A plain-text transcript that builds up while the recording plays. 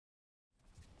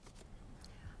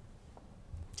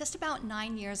Just about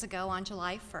 9 years ago on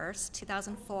July 1st,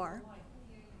 2004,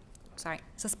 sorry,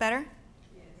 is this better?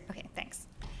 Okay, thanks.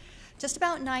 Just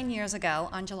about 9 years ago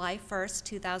on July 1st,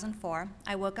 2004,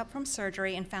 I woke up from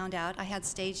surgery and found out I had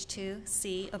stage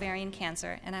 2C ovarian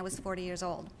cancer, and I was 40 years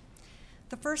old.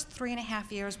 The first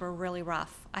 3.5 years were really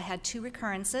rough. I had 2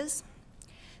 recurrences,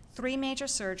 3 major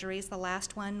surgeries, the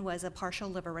last one was a partial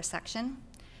liver resection,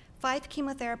 5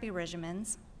 chemotherapy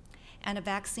regimens, and a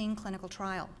vaccine clinical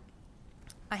trial.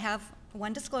 I have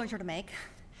one disclosure to make.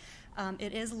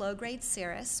 It is low-grade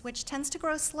serous, which tends to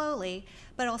grow slowly,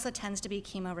 but also tends to be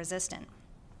chemo-resistant.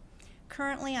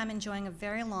 Currently, I'm enjoying a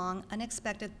very long,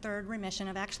 unexpected third remission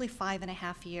of actually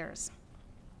 5.5 years.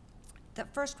 The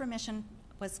first remission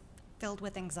was filled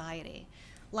with anxiety.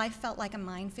 Life felt like a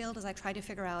minefield as I tried to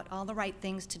figure out all the right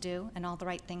things to do and all the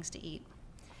right things to eat.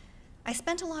 I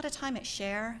spent a lot of time at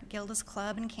SHARE, Gilda's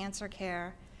Club, and Cancer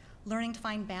Care, learning to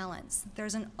find balance.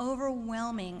 There's an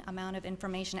overwhelming amount of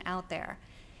information out there,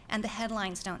 and the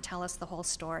headlines don't tell us the whole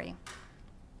story.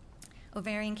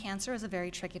 Ovarian cancer is a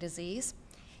very tricky disease,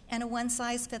 and a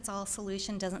one-size-fits-all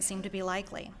solution doesn't seem to be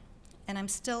likely, and I'm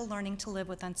still learning to live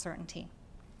with uncertainty.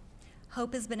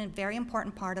 Hope has been a very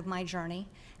important part of my journey,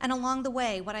 and along the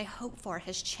way, what I hoped for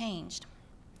has changed.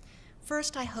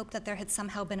 First, I hoped that there had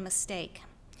somehow been a mistake.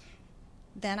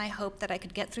 Then I hoped that I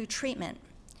could get through treatment.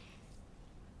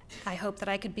 I hoped that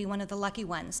I could be one of the lucky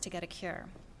ones to get a cure.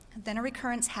 Then a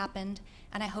recurrence happened,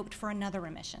 and I hoped for another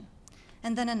remission,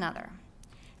 and then another.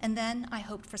 And then I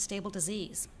hoped for stable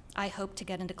disease. I hoped to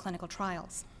get into clinical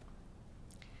trials.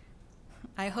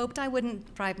 I hoped I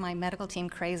wouldn't drive my medical team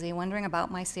crazy wondering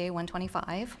about my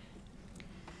CA-125.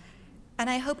 And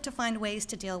I hoped to find ways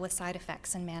to deal with side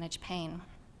effects and manage pain.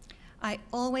 I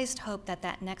always hoped that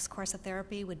that next course of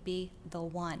therapy would be the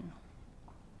one.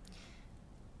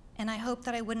 And I hoped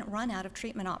that I wouldn't run out of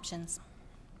treatment options.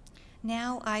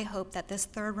 Now I hope that this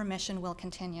third remission will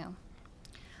continue.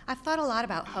 I've thought a lot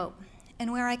about hope,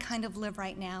 and where I kind of live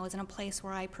right now is in a place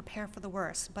where I prepare for the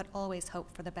worst, but always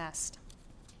hope for the best.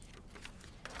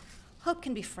 Hope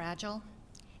can be fragile.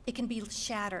 It can be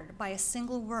shattered by a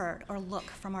single word or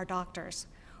look from our doctors,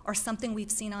 or something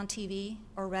we've seen on TV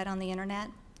or read on the internet,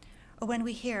 or when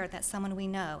we hear that someone we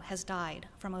know has died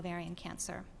from ovarian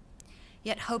cancer.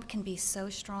 Yet hope can be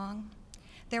so strong.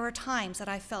 There were times that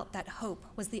I felt that hope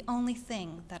was the only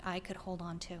thing that I could hold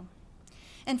on to.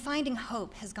 And finding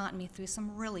hope has gotten me through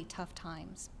some really tough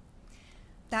times.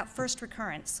 That first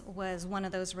recurrence was one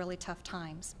of those really tough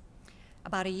times.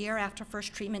 About a year after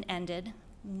first treatment ended,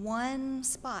 one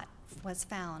spot was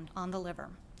found on the liver.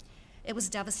 It was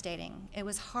devastating. It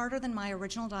was harder than my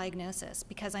original diagnosis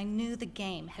because I knew the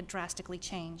game had drastically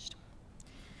changed.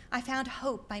 I found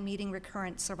hope by meeting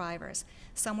recurrent survivors.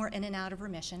 Some were in and out of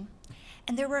remission,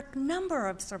 and there were a number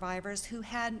of survivors who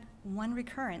had one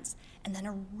recurrence and then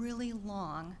a really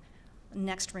long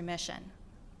next remission,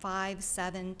 5,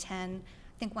 7, 10.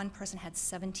 I think one person had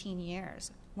 17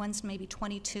 years. One's maybe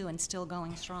 22 and still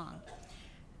going strong.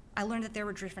 I learned that there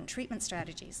were different treatment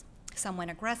strategies. Some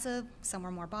went aggressive, some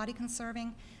were more body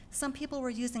conserving. Some people were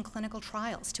using clinical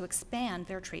trials to expand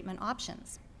their treatment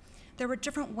options. There were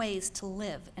different ways to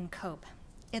live and cope.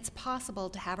 It's possible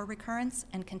to have a recurrence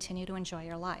and continue to enjoy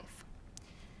your life.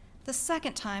 The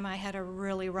second time I had a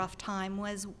really rough time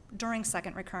was during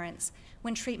second recurrence,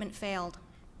 when treatment failed.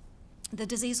 The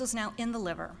disease was now in the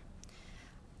liver.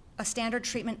 A standard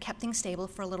treatment kept things stable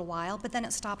for a little while, but then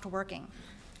it stopped working.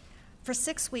 For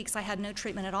 6 weeks, I had no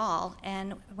treatment at all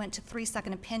and went to 3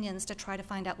 second opinions to try to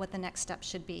find out what the next step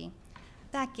should be.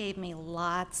 That gave me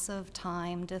lots of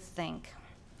time to think.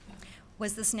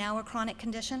 Was this now a chronic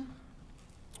condition?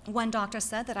 One doctor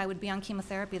said that I would be on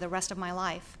chemotherapy the rest of my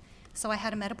life, so I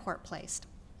had a Mediport placed.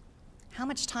 How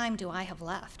much time do I have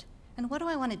left? And what do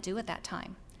I want to do at that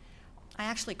time? I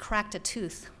actually cracked a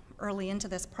tooth early into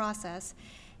this process,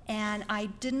 and I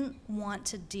didn't want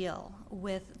to deal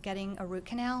with getting a root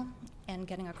canal and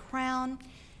getting a crown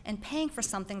and paying for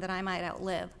something that I might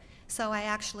outlive, so I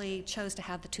actually chose to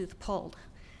have the tooth pulled.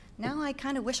 Now I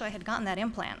kind of wish I had gotten that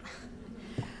implant.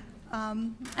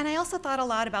 And I also thought a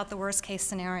lot about the worst case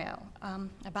scenario,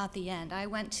 about the end. I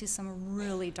went to some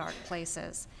really dark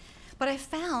places, but I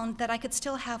found that I could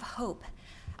still have hope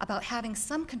about having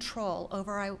some control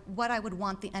over what I would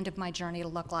want the end of my journey to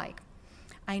look like.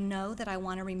 I know that I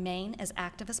want to remain as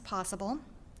active as possible.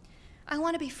 I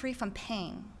want to be free from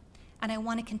pain, and I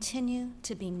want to continue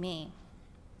to be me.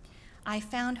 I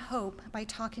found hope by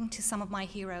talking to some of my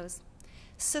heroes,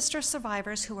 sister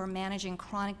survivors who were managing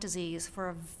chronic disease for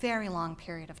a very long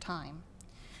period of time.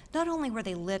 Not only were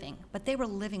they living, but they were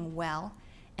living well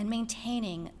and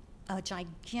maintaining a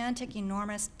gigantic,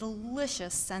 enormous,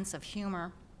 delicious sense of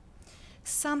humor.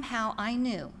 Somehow I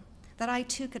knew that I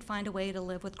too could find a way to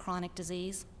live with chronic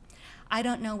disease. I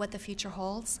don't know what the future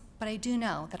holds, but I do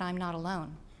know that I'm not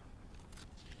alone.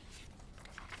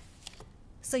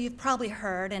 So you've probably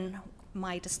heard in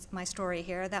my story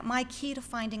here that my key to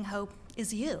finding hope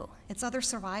is you. It's other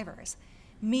survivors.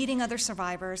 Meeting other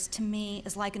survivors, to me,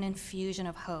 is like an infusion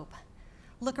of hope.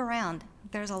 Look around.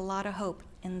 There's a lot of hope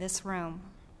in this room.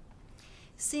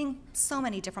 Seeing so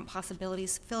many different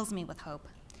possibilities fills me with hope.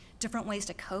 Different ways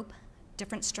to cope,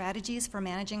 different strategies for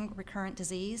managing recurrent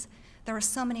disease. There are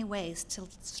so many ways to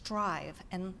strive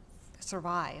and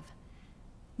survive.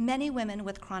 Many women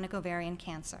with chronic ovarian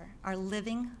cancer are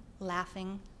living,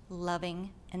 laughing,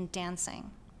 loving, and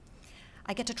dancing.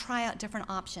 I get to try out different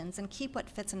options and keep what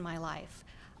fits in my life.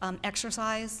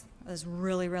 Exercise is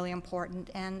really, really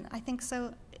important, and I think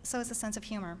so is a sense of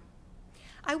humor.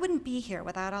 I wouldn't be here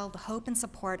without all the hope and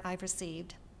support I've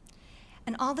received.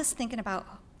 And all this thinking about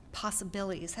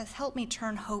possibilities has helped me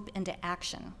turn hope into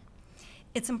action.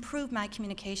 It's improved my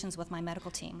communications with my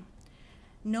medical team.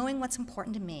 Knowing what's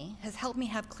important to me has helped me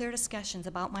have clear discussions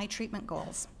about my treatment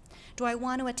goals. Do I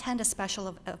want to attend a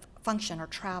special function or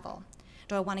travel?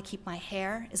 Do I want to keep my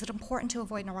hair? Is it important to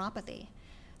avoid neuropathy?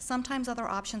 Sometimes other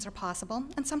options are possible,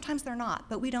 and sometimes they're not,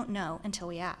 but we don't know until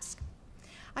we ask.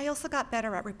 I also got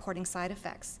better at reporting side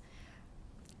effects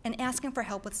and asking for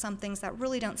help with some things that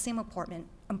really don't seem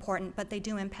important, but they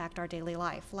do impact our daily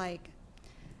life, like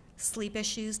sleep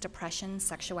issues, depression,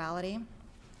 sexuality.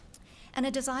 And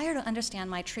a desire to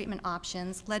understand my treatment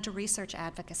options led to research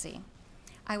advocacy.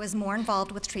 I was more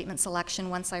involved with treatment selection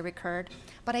once I recurred,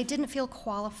 but I didn't feel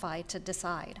qualified to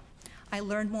decide. I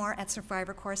learned more at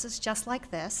survivor courses just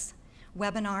like this,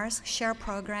 webinars, share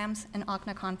programs, and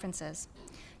OCNA conferences.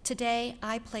 Today,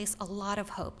 I place a lot of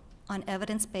hope on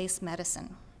evidence-based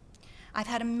medicine. I've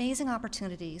had amazing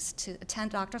opportunities to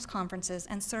attend doctors' conferences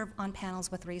and serve on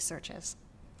panels with researchers.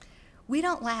 We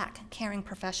don't lack caring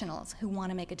professionals who want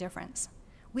to make a difference.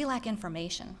 We lack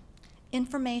information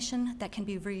that can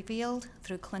be revealed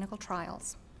through clinical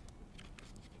trials.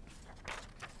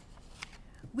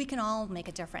 We can all make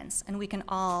a difference, and we can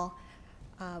all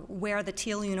wear the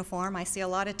teal uniform. I see a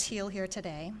lot of teal here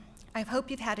today. I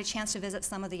hope you've had a chance to visit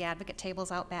some of the advocate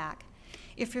tables out back.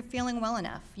 If you're feeling well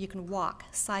enough, you can walk,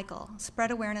 cycle,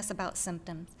 spread awareness about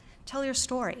symptoms, tell your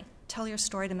story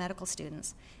to medical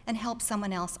students, and help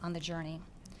someone else on the journey.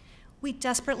 We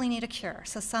desperately need a cure,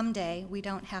 so someday we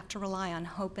don't have to rely on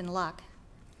hope and luck.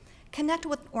 Connect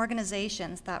with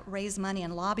organizations that raise money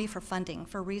and lobby for funding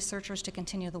for researchers to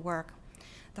continue the work.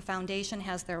 The foundation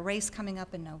has their race coming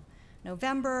up in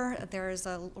November. There's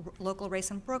a local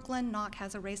race in Brooklyn. NOC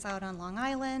has a race out on Long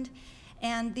Island.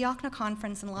 And the OCNA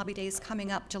conference and lobby days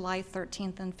coming up July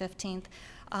 13th and 15th.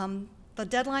 The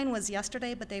deadline was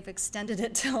yesterday, but they've extended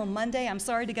it till Monday. I'm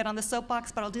sorry to get on the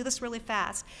soapbox, but I'll do this really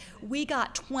fast. We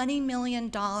got $20 million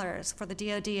for the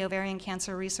DoD Ovarian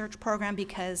Cancer Research Program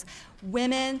because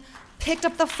women picked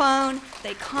up the phone,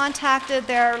 they contacted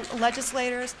their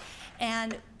legislators,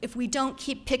 and if we don't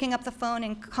keep picking up the phone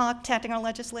and contacting our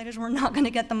legislators, we're not going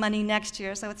to get the money next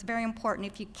year. So it's very important.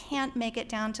 If you can't make it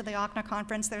down to the OCNA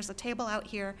conference, there's a table out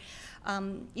here.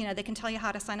 They can tell you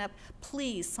how to sign up.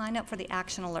 Please sign up for the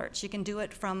action alerts. You can do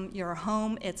it from your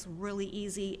home. It's really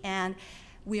easy, and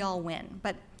we all win.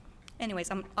 But anyways,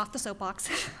 I'm off the soapbox.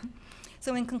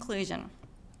 So in conclusion,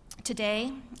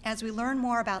 today, as we learn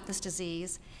more about this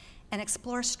disease and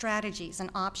explore strategies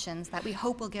and options that we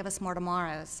hope will give us more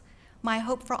tomorrows, my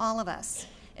hope for all of us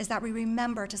is that we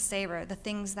remember to savor the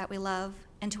things that we love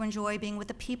and to enjoy being with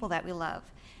the people that we love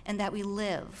and that we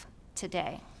live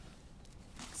today.